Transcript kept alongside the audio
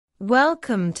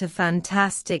Welcome to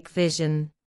Fantastic Vision.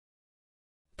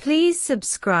 Please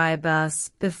subscribe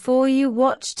us before you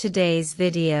watch today's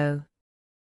video.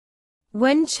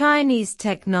 When Chinese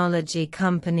technology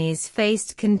companies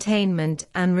faced containment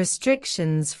and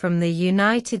restrictions from the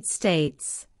United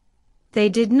States, they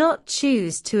did not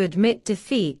choose to admit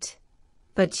defeat,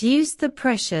 but used the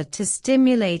pressure to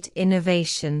stimulate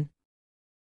innovation.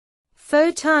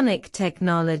 Photonic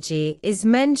technology is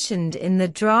mentioned in the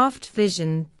Draft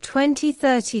Vision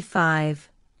 2035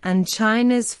 and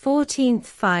China's 14th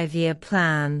Five-Year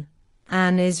Plan,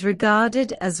 and is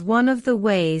regarded as one of the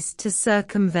ways to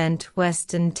circumvent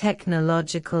Western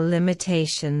technological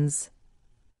limitations.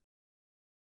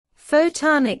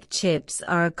 Photonic chips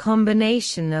are a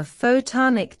combination of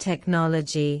photonic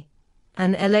technology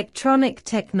and electronic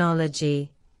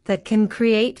technology that can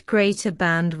create greater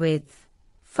bandwidth,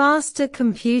 faster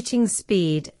computing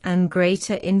speed and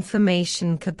greater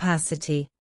information capacity.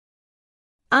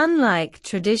 Unlike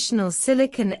traditional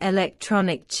silicon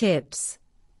electronic chips,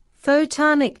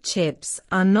 photonic chips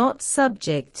are not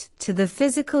subject to the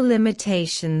physical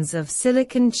limitations of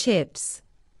silicon chips,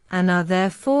 and are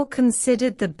therefore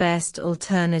considered the best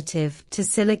alternative to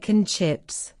silicon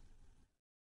chips.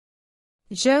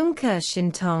 Zhongke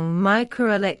Shintong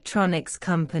Microelectronics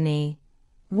Company,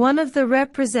 one of the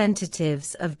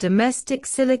representatives of domestic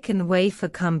silicon wafer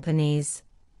companies,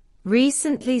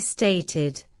 recently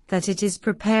stated that it is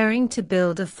preparing to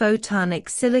build a photonic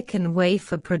silicon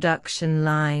wafer production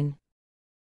line.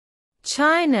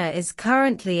 China is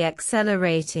currently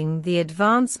accelerating the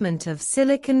advancement of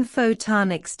silicon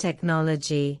photonics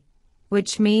technology,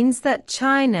 which means that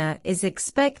China is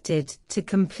expected to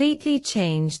completely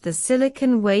change the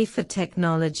silicon wafer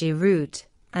technology route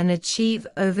and achieve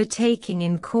overtaking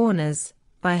in corners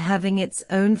by having its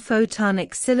own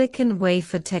photonic silicon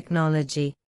wafer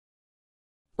technology.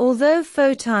 Although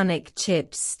photonic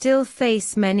chips still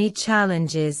face many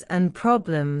challenges and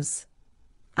problems,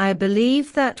 I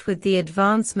believe that with the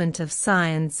advancement of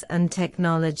science and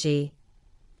technology,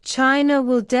 China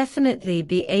will definitely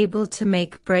be able to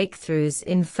make breakthroughs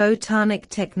in photonic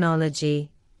technology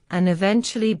and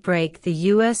eventually break the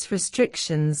US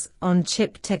restrictions on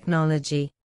chip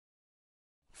technology.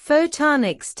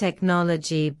 Photonics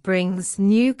technology brings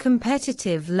new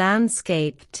competitive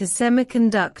landscape to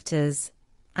semiconductors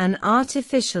and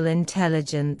artificial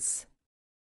intelligence.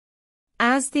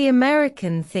 As the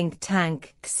American think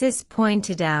tank XIS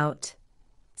pointed out,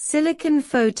 silicon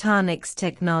photonics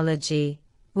technology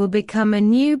will become a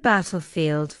new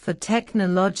battlefield for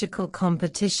technological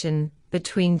competition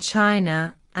between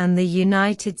China and the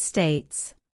United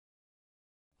States.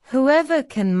 Whoever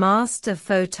can master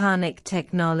photonic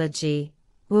technology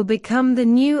will become the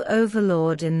new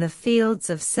overlord in the fields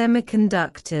of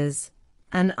semiconductors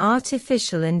and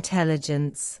artificial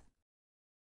intelligence.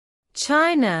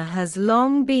 China has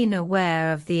long been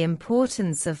aware of the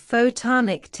importance of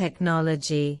photonic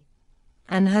technology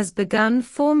and has begun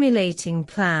formulating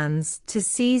plans to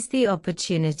seize the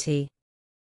opportunity.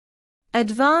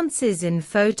 Advances in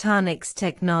photonics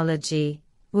technology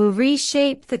will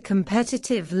reshape the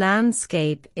competitive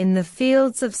landscape in the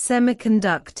fields of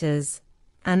semiconductors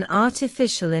and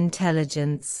artificial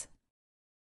intelligence.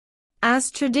 As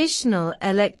traditional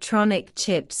electronic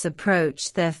chips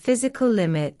approach their physical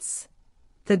limits,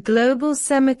 the global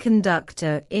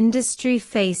semiconductor industry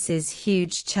faces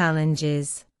huge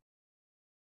challenges.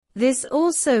 This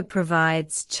also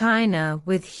provides China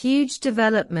with huge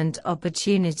development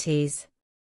opportunities.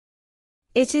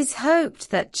 It is hoped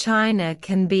that China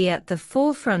can be at the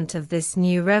forefront of this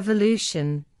new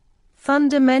revolution,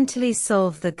 fundamentally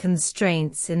solve the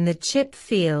constraints in the chip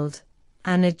field,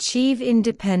 and achieve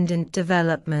independent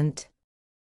development.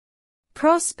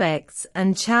 Prospects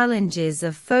and challenges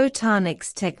of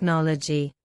photonics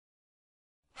technology.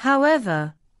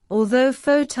 However, although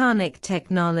photonic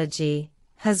technology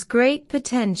has great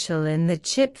potential in the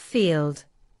chip field,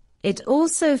 it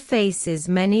also faces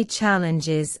many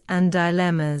challenges and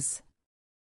dilemmas.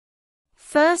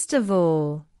 First of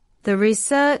all, the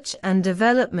research and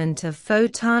development of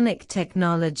photonic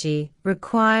technology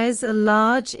requires a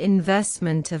large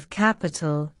investment of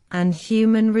capital and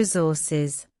human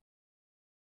resources.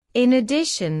 In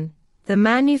addition, the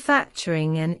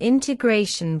manufacturing and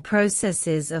integration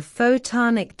processes of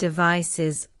photonic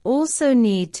devices also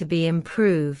need to be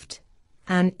improved,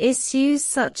 and issues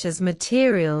such as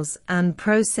materials and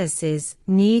processes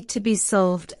need to be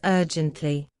solved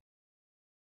urgently.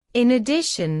 In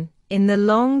addition, in the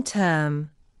long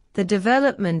term, the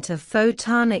development of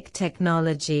photonic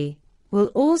technology will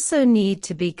also need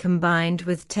to be combined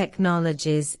with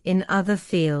technologies in other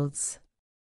fields.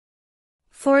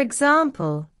 For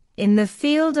example, In the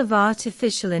field of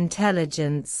artificial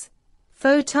intelligence,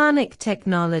 photonic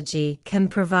technology can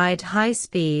provide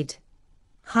high-speed,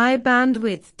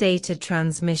 high-bandwidth data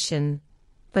transmission,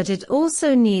 but it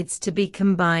also needs to be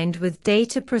combined with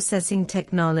data processing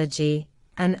technology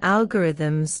and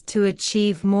algorithms to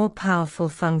achieve more powerful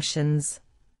functions.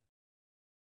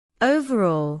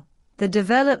 Overall, the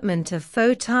development of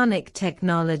photonic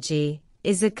technology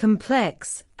is a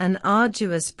complex and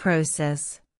arduous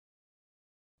process.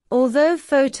 Although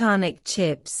photonic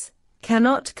chips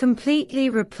cannot completely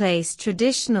replace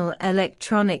traditional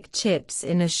electronic chips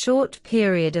in a short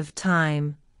period of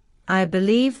time, I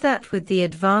believe that with the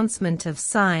advancement of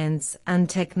science and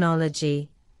technology,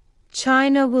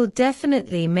 China will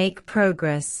definitely make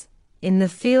progress in the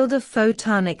field of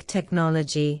photonic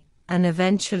technology and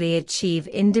eventually achieve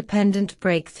independent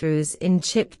breakthroughs in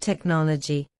chip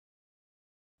technology.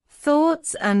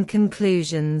 Thoughts and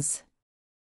conclusions.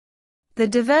 The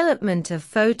development of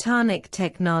photonic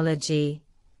technology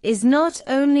is not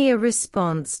only a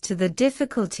response to the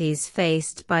difficulties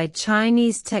faced by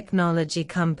Chinese technology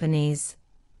companies,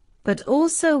 but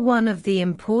also one of the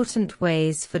important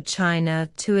ways for China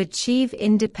to achieve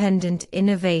independent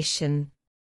innovation.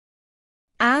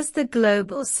 As the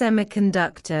global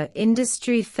semiconductor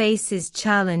industry faces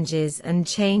challenges and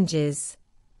changes,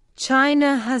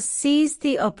 China has seized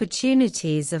the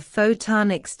opportunities of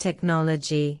photonics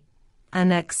technology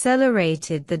and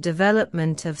accelerated the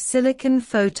development of silicon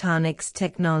photonics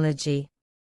technology.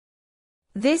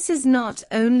 This is not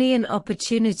only an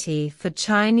opportunity for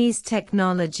Chinese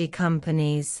technology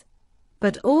companies,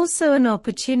 but also an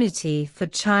opportunity for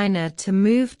China to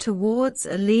move towards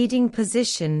a leading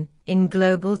position in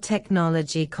global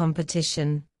technology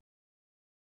competition.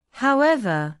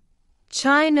 However,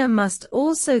 China must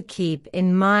also keep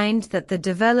in mind that the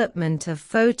development of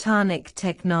photonic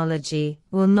technology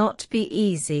will not be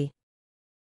easy.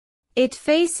 It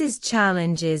faces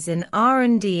challenges in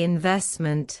R&D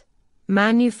investment,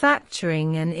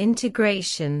 manufacturing and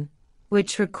integration,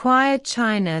 which require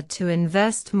China to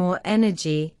invest more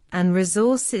energy and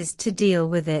resources to deal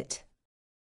with it.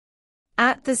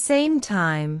 At the same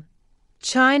time,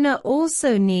 China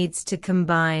also needs to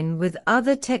combine with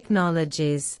other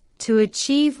technologies to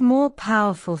achieve more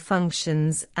powerful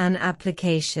functions and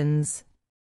applications.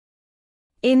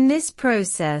 In this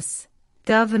process,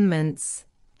 governments,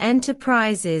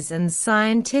 enterprises and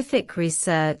scientific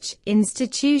research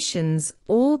institutions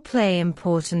all play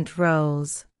important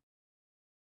roles.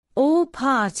 All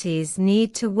parties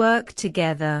need to work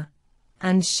together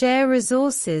and share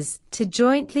resources to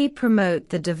jointly promote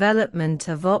the development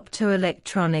of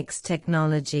optoelectronics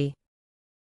technology.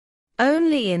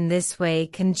 Only in this way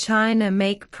can China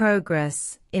make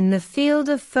progress in the field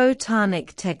of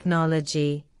photonic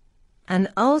technology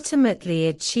and ultimately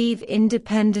achieve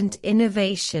independent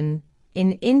innovation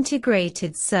in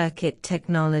integrated circuit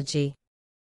technology.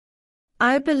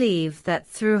 I believe that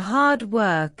through hard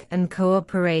work and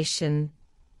cooperation,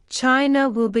 China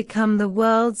will become the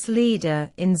world's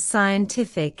leader in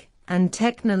scientific and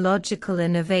technological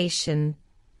innovation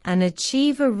and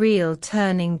achieve a real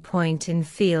turning point in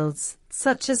fields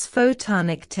such as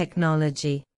photonic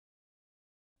technology.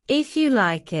 If you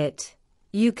like it,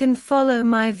 you can follow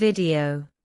my video.